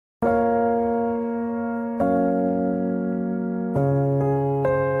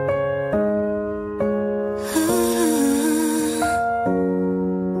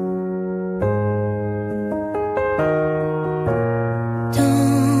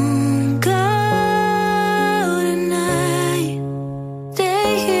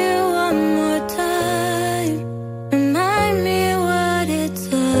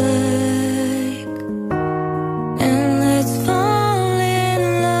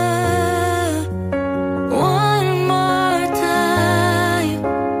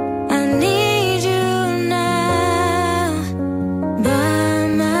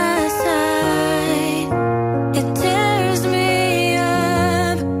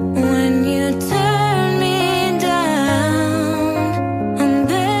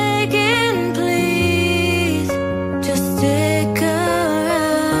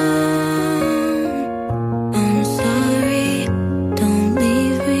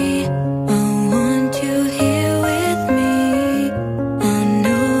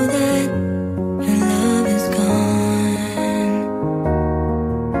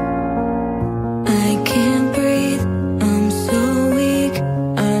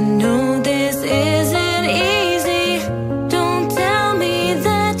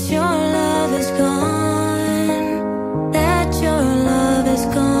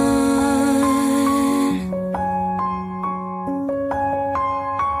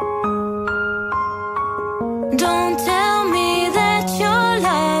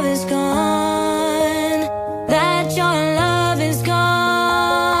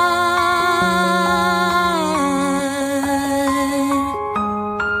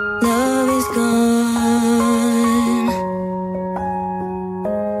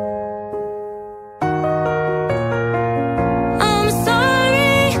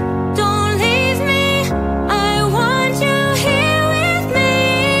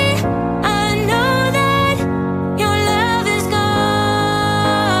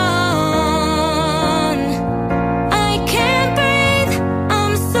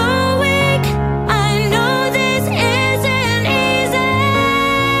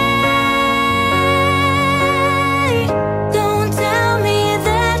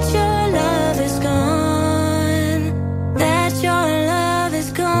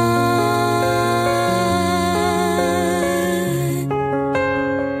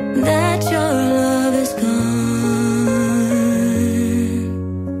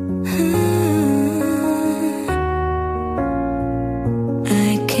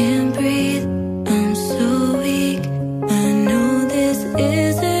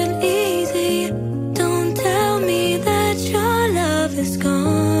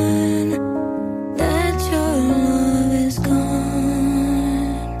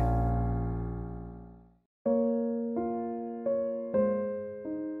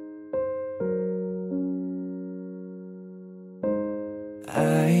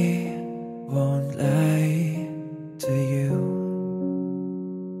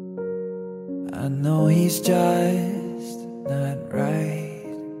just not right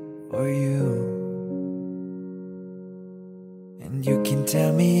for you. And you can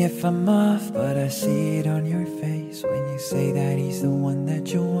tell me if I'm off, but I see it on your face when you say that he's the one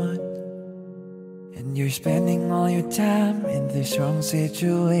that you want. And you're spending all your time in this wrong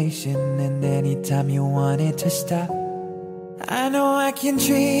situation, and anytime you want it to stop. I know I can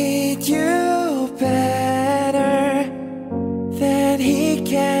treat you better than he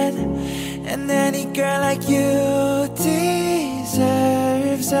can, and any girl like you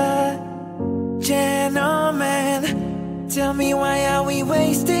deserves a gentleman. Tell me, why are we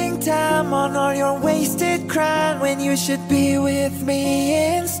wasting time on all your wasted crying when you should be with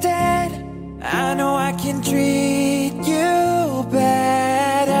me instead? I know I can treat you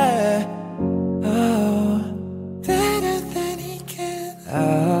better, oh, better than he can.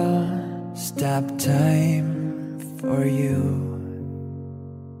 I'll stop time for you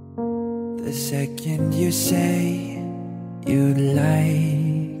the second you say you'd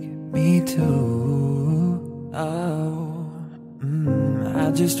like me to. Oh, I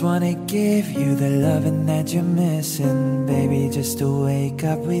just wanna give you the loving that you're missing, baby. Just to wake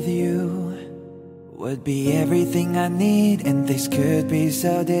up with you would be everything I need, and things could be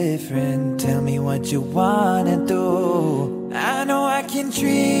so different. Tell me what you wanna do. I know I can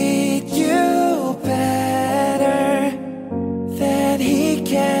treat you better than he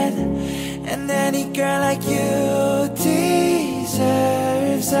can, and any girl like you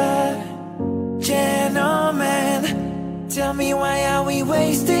deserves a gentleman. Tell me, why are we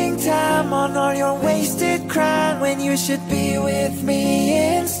wasting time on all your wasted crying when you should be with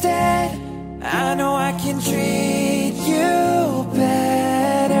me instead? I know I can treat you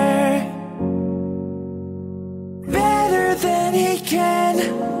better, better than he can.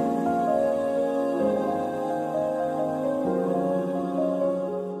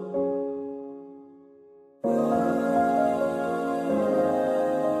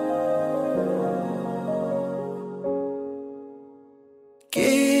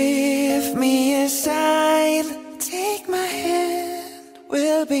 Give me a sign, take my hand,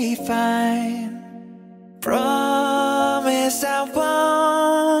 we'll be fine. Promise I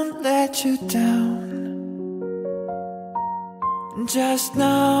won't let you down. Just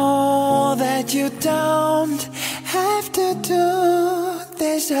know that you don't have to do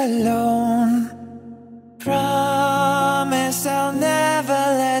this alone. Promise I'll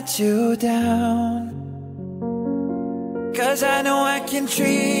never let you down. 'Cause I know I can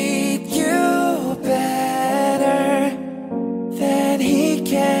treat you better than he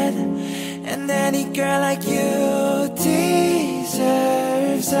can, and any girl like you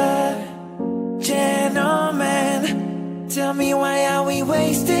deserves a gentleman. Tell me, why are we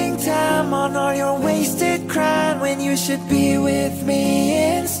wasting time on all your wasted crying when you should be with me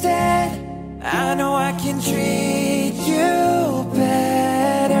instead? I know I can treat you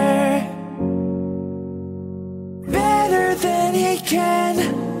better, better than he can.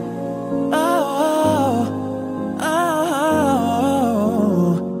 Oh, oh,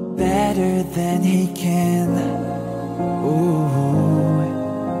 oh, better than he can. Ooh,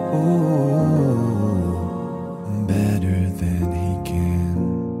 ooh, better than he can.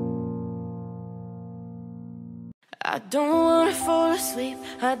 I don't wanna fall asleep,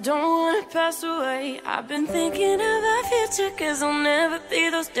 I don't wanna pass away. I've been thinking of our future, 'cause I'll never be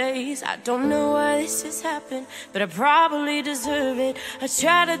those days. I don't know why this has happened, but I probably deserve it. I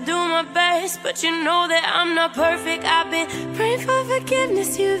try to do my best, but you know that I'm not perfect. I've been praying for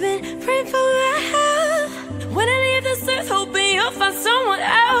forgiveness, you've been praying for my health. When I leave this earth, hoping you'll find someone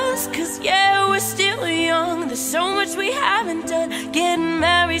else. 'Cause yeah, we're still young, there's so much we haven't done. Getting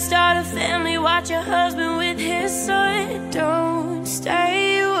married, start a family, watch your husband with his son. Don't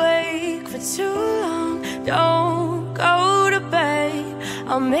stay awake for too long, don't go to bed.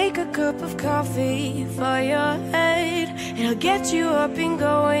 I'll make a cup of coffee for your head, and I'll get you up and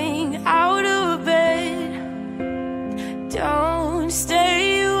going out of bed. Don't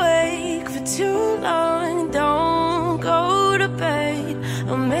stay awake for too long, don't go to bed.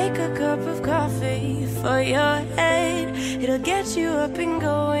 I'll make a cup of coffee for your head, it'll get you up and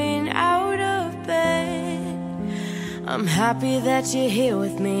going out of bed. I'm happy that you're here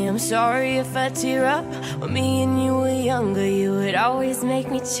with me, I'm sorry if I tear up. When me and you were younger, you would always make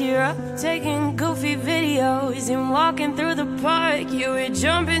me cheer up. Taking goofy videos and walking through the park, you would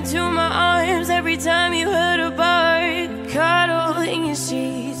jump into my arms every time you heard a bark. Cuddle in your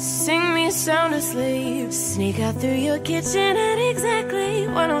sheets, sing me sound asleep. Sneak out through your kitchen at exactly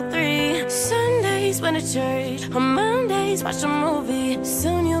 1:03. Sundays went to church, on Mondays watch a movie.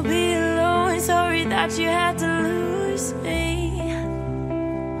 Soon you'll be alone, sorry that you had to lose me.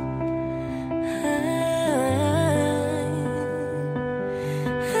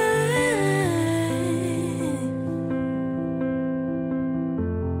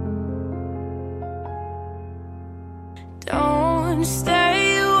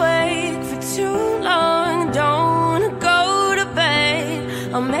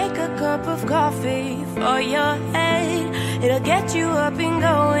 I'll make a cup of coffee for your head. It'll get you up and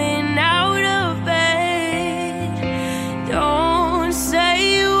going out of bed. Don't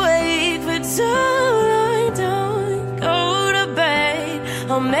say wait for too long, don't go to bed.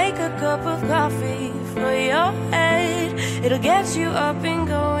 I'll make a cup of coffee for your head. It'll get you up and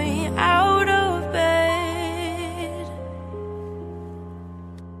going out of bed.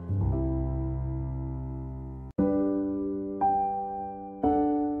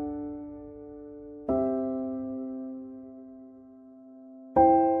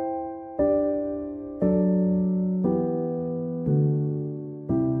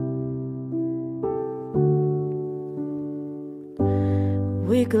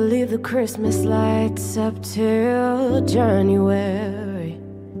 We could leave the Christmas lights up till January,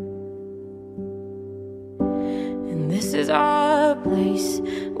 and this is our place,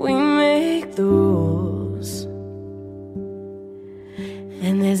 we make the rules.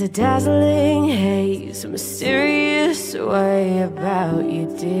 And there's a dazzling haze, a mysterious way about you,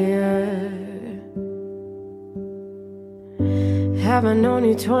 dear. Have I known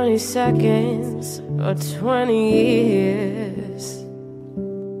you 20 seconds or 20 years?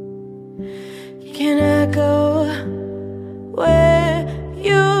 Can I go where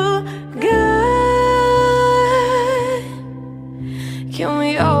you go? Can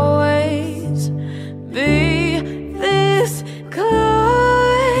we always be this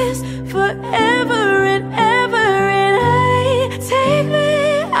close forever and ever? And take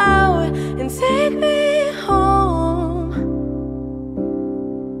me out and take me home.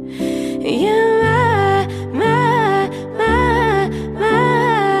 You're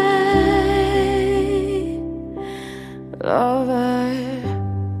lover.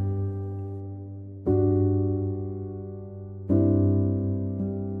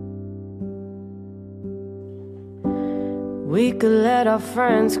 We could let our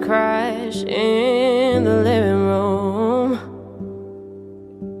friends crash in the living room.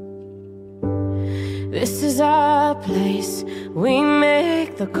 This is our place, we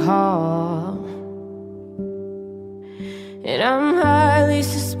make the call. And I'm highly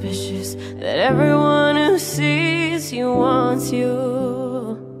suspicious that everyone who sees you wants you.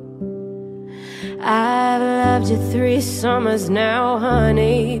 I've loved you 3 summers now,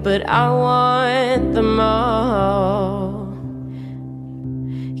 honey, but I want them all.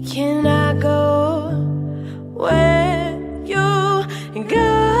 Can I go where you go?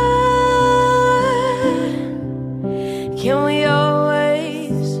 Can we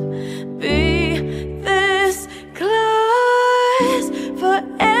always be this close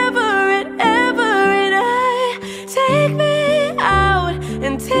forever and ever? And take me out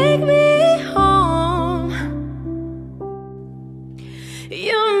and take me home.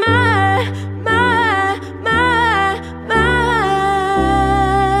 You're my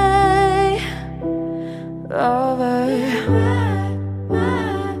lover.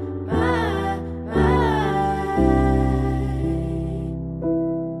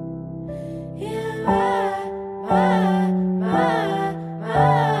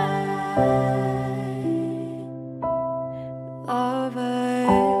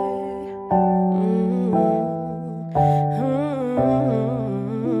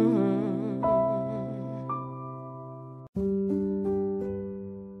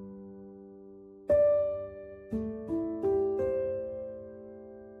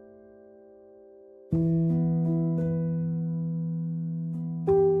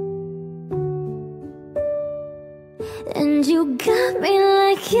 And you got me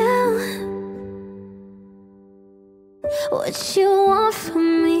like you. What you want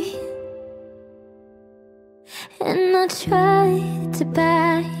from me? And I tried to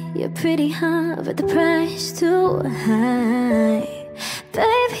buy your pretty heart, but the price too high.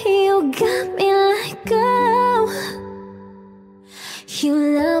 Baby, you got me like go. You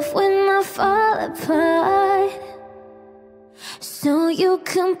love when I fall apart, so you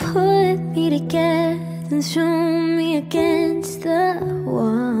can put me together and throw me against the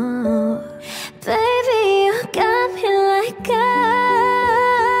wall. Baby, you got me like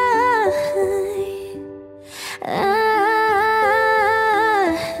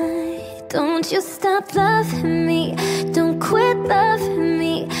don't you stop loving me, don't quit loving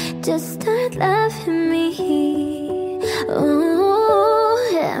me, just start loving me.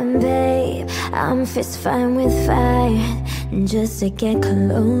 Oh, and babe, I'm fist fighting with fire just to get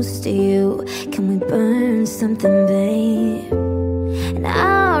close to you. Can we burn something, babe? And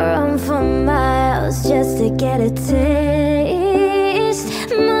I'll run for miles just to get a taste.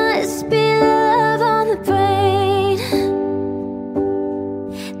 Must be love on the brain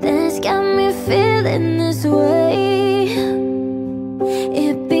that's got me feeling this way. If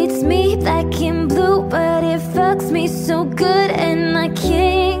it fucks me so good and I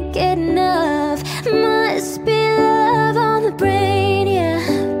can't get enough. Must be love on the brain, yeah.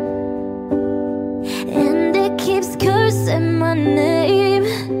 And it keeps cursing my name.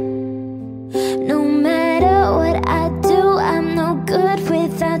 No matter what I do, I'm no good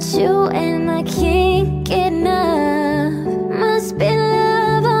without you, and I can't get enough. Must be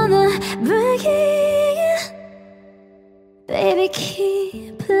love on the brain. Baby,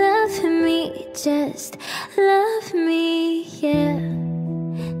 keep loving me, just love me, yeah.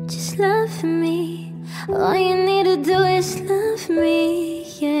 Just love me. All you need to do is love me,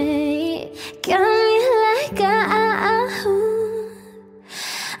 yeah. Got me like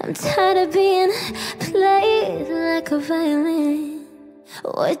I'm tired of being played like a violin.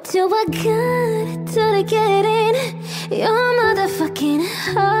 What do I gotta do to get in your motherfucking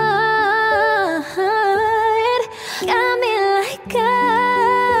heart? Got me like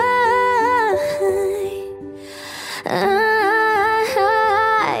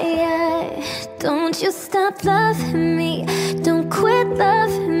don't you stop loving me, don't quit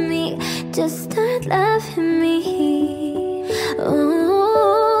loving me, just start loving me.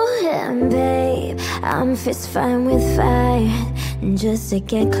 Oh, and babe, I'm fist fine with fire, just to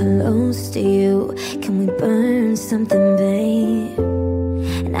get close to you. Can we burn something, babe?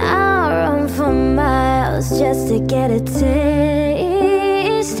 And I'll run for miles just to get a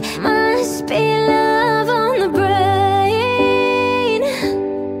taste. Must be love on the brain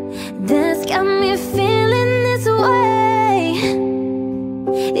that's got me feeling this way.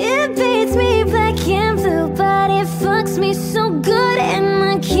 It beats me black and blue, but it fucks me so good and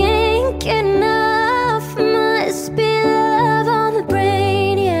I can't get enough. Must be love on the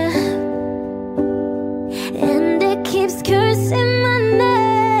brain, yeah. And it keeps cursing my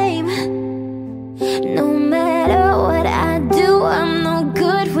name. No matter what I do, I'm no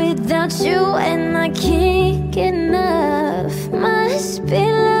good without you, and I can't get enough. Must be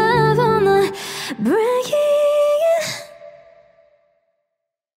love on the brain.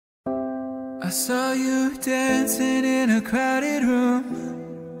 I saw you dancing in a crowded room.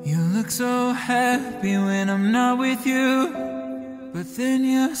 You look so happy when I'm not with you, but then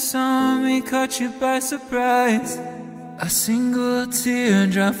you saw me, caught you by surprise. A single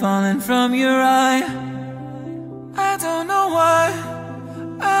teardrop falling from your eye. I don't know why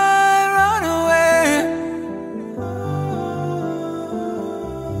I run away.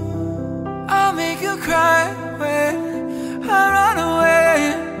 I'll make you cry when I run away.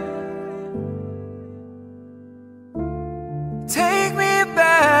 Take me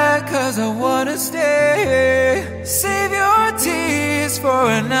back, 'cause I wanna stay. Save your tears for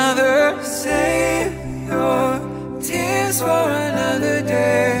another. Save your tears for another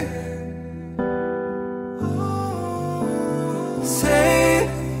day. Save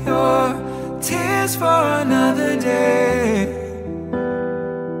your tears for another day.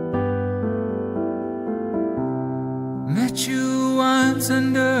 Met you once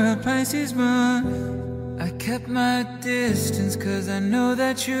under a Pisces moon. I kept my distance 'cause I know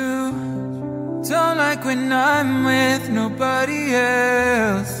that you don't like when I'm with nobody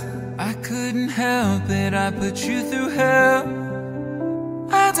else. I couldn't help it, I put you through hell.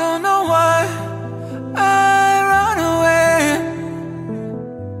 I don't know why I run away.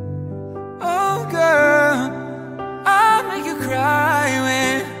 Oh girl, I'll make you cry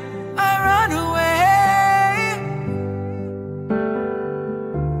when I run away.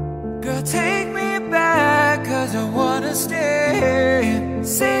 Girl, take me back, 'cause I wanna stay.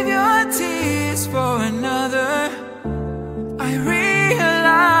 Save your tears for another. I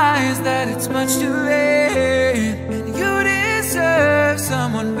realize that it's much too late, and you deserve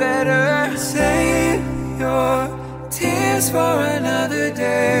someone better. Save your tears for another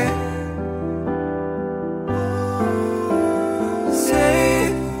day.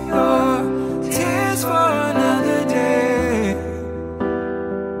 Save your tears for another day.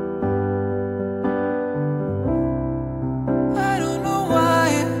 I don't know why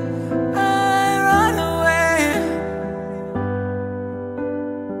I run away.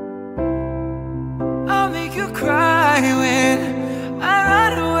 I'll make you cry when I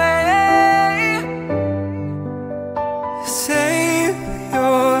run away. Save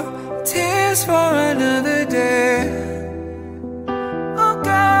your tears for another day. Oh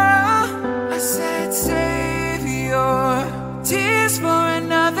girl, I said save your tears for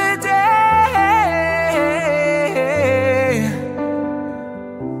another day.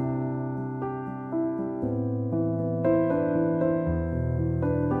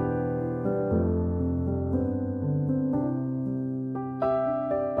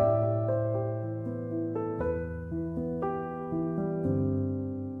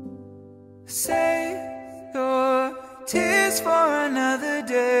 Save tears for another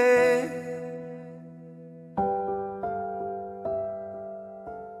day.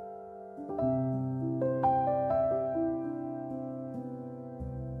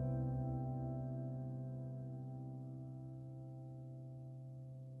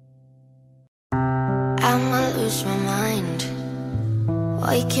 I might lose my mind,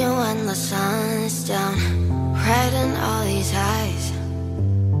 waking when the sun's down, riding all these highs,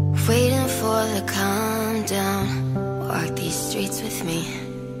 waiting for the calm down. Walk these streets with me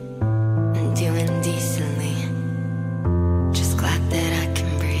and doing decently. Just glad that I can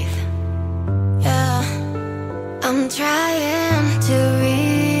breathe. Yeah, I'm trying to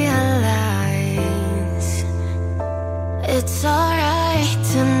realize it's alright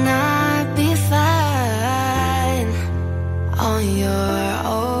to not be fine on your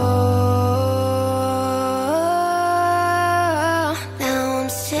own. Now I'm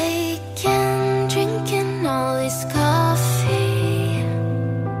shaking, drinking all this coffee.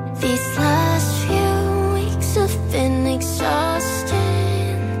 These last few weeks have been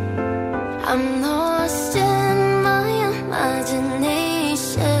exhausting. I'm lost in my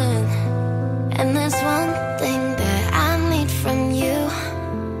imagination, and there's one thing that I need from you.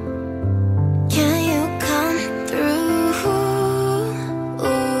 Can you come through?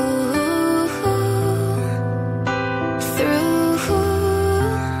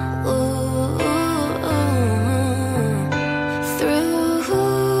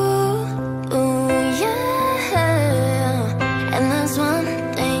 Yeah. And there's one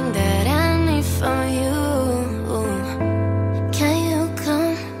thing that I need from you. Can you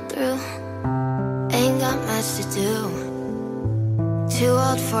come through? Ain't got much to do, too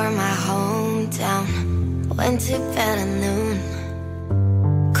old for my hometown. Went to bed at noon,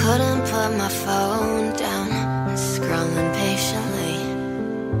 couldn't put my phone down. Scrolling patiently,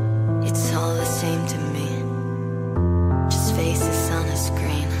 it's all the same to me, just faces on a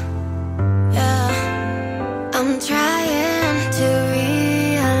screen. Yeah, I'm trying to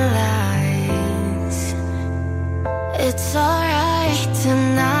realize it's alright to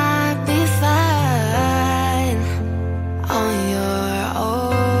not be fine on your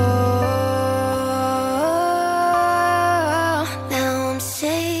own. Now I'm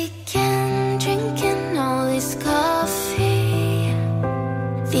shaking, drinking all this coffee.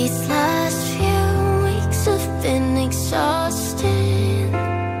 These last few weeks have been exhausting.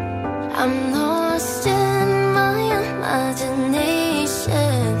 I'm lost in my imagination,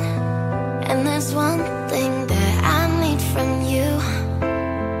 and there's one thing that I need from you.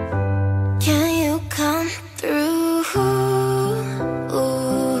 Can you come through?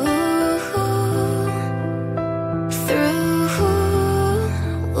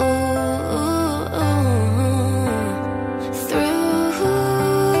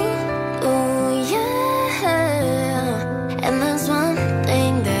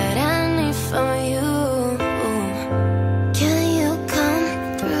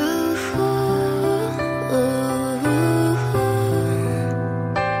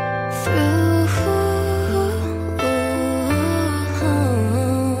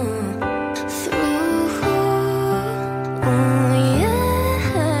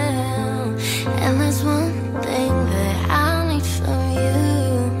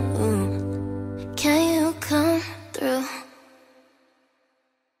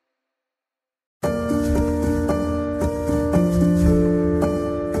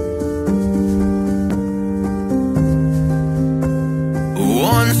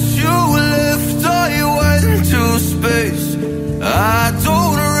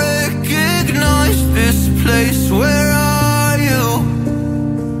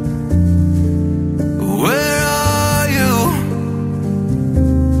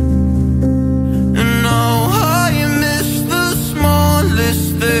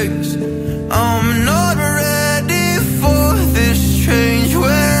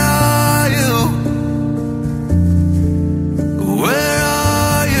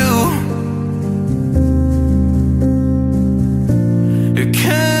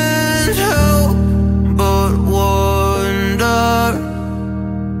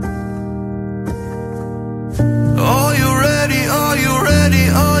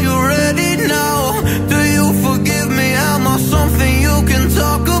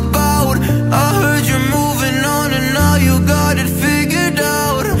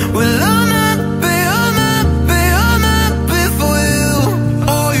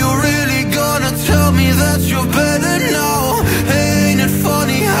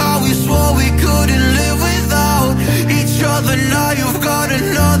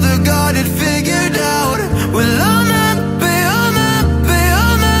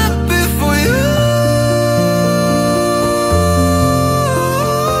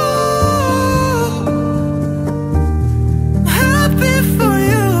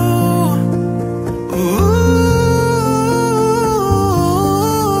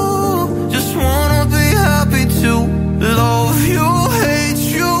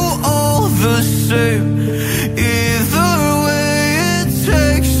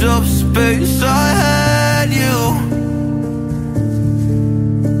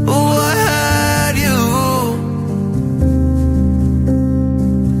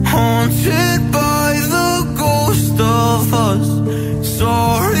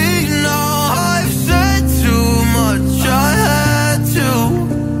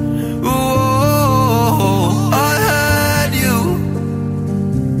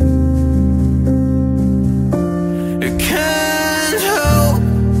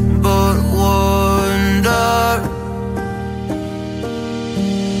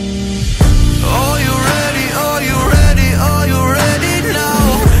 Are you ready? Are you ready? Are you ready now?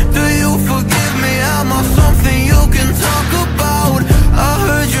 Do you forgive me? Am I something you can talk about? I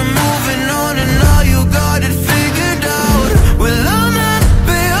heard you're moving on and now you got it figured out. Well, I'm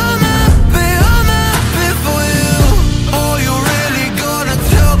happy, I'm happy, I'm happy for you. Are you really gonna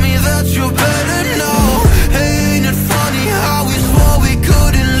tell me that you're better now? Hey, ain't it funny how we swore we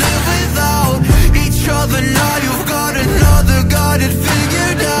couldn't live without each other? Now you've got another, got it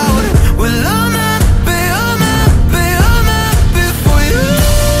figured out. Well, I'm happy, I'm happy, I'm happy for you.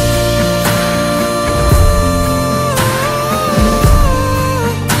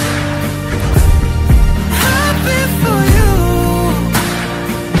 Happy for you.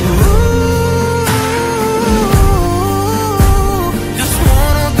 Just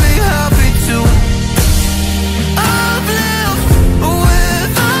wanna be happy too. I've lived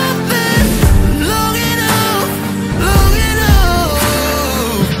without this long enough, long enough.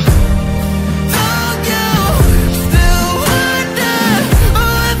 Don't you still wonder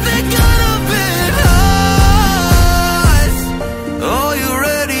if it could have been us? Are you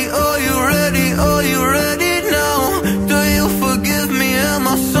ready? Are you ready? Are you ready now? Do you forgive me? Am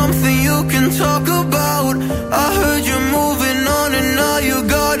I something you can talk about? I heard you're moving on and now you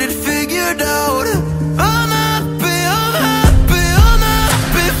got it figured out. I'm happy, I'm happy, I'm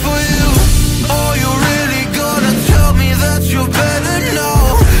happy for you. Are you really gonna tell me that you're better now?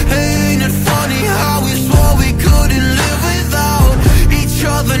 Hey, ain't it funny how we swore we couldn't live without each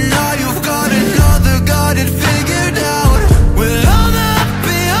other? Now you've got another, got it figured out. Well, I'm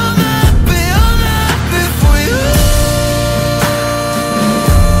happy, I'm happy, I'm happy for you.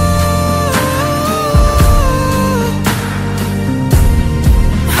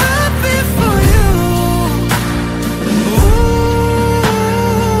 Happy for you.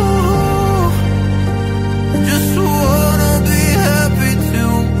 Just wanna be happy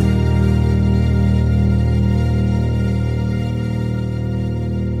too.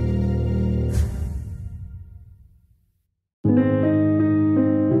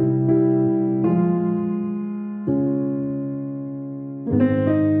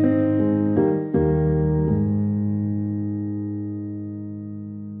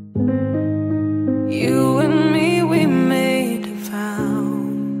 You and me, we made a vow,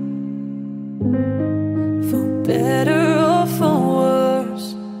 for better or for worse.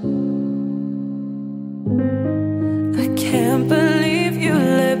 I can't believe you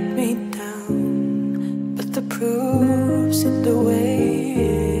let me down, but the proof's in the way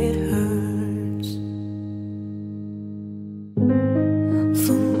it hurts.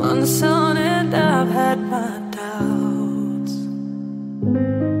 For months on end, I've had my doubts,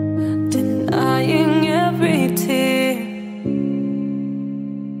 denying every tear.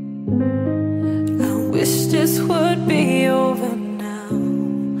 I wish this would be over now,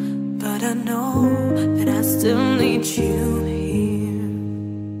 but I know that I still need you here.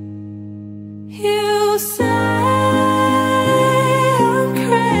 You say I'm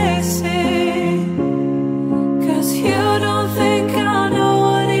crazy, 'cause you don't think I know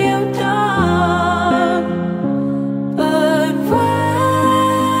what you've done. But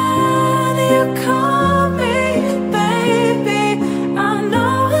when you call me baby, I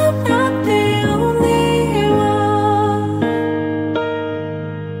know I'm not the only one.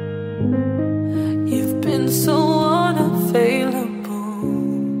 You've been so unavailable.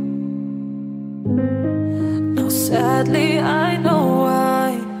 Now sadly I know why.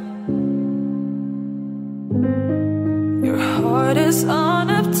 Your heart is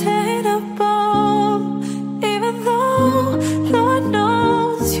unobtainable, even though Lord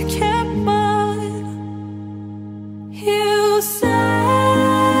knows you kept mine. You say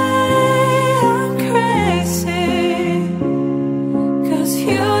I'm crazy, 'cause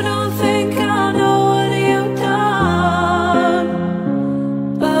you don't think I know what you've done.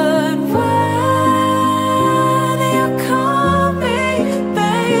 But when you call me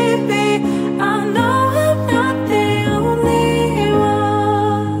baby, I know I'm not the only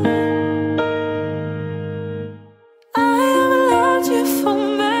one.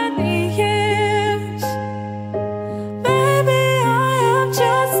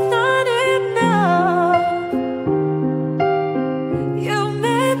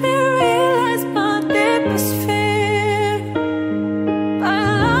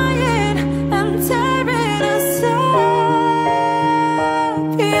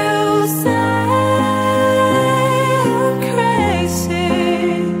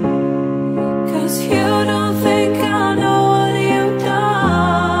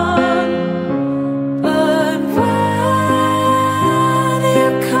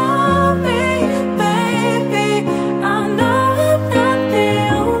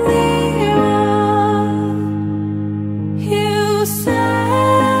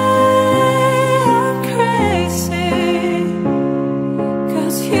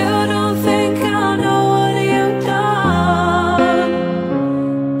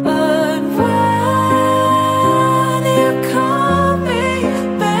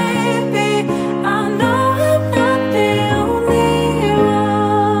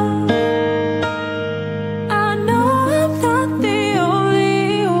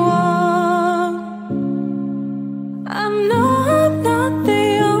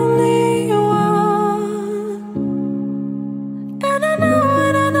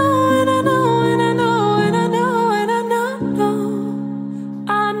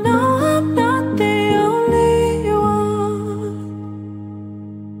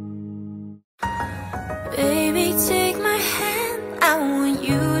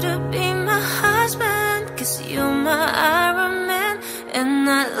 And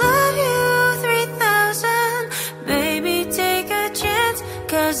I love you 3000. Baby, take a chance,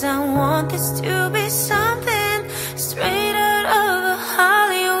 'cause I want this to be something straight out of a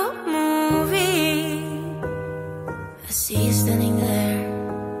Hollywood movie. I see you standing there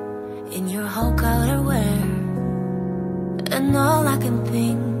in your Hulk outerwear, and all I can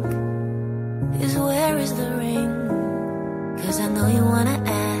think is, where is the ring? 'Cause I know you wanna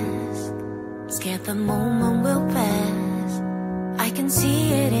ask, scared the moment will pass. I can see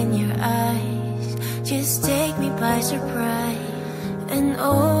it in your eyes, just take me by surprise. And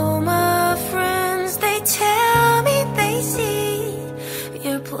all my friends, they tell me they see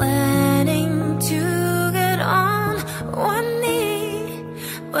you're planning to get on one knee.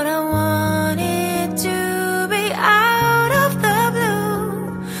 But I want it to be out of the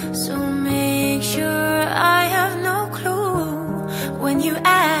blue, so make sure I have no clue when you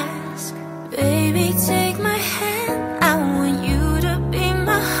ask. Baby, take my hand, I want you to be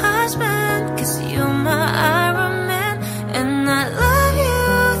my husband, 'cause you're my Iron Man. And I love you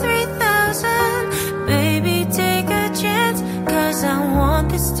 3000. Baby, take a chance, 'cause I want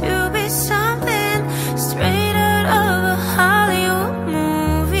this to be something straight out of a Hollywood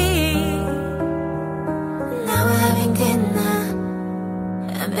movie. Now we're having dinner,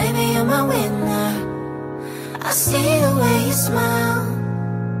 and baby, you're my winner. I see the way you smile,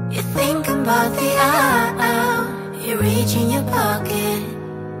 you think about the hour. You reach in your pocket,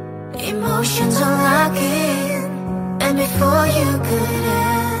 emotions unlocking. And before you could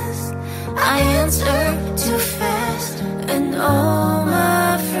ask, I answered too fast. And all my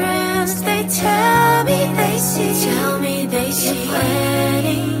friends, they tell me they see you're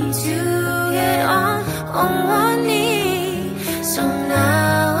planning to get on one knee. So now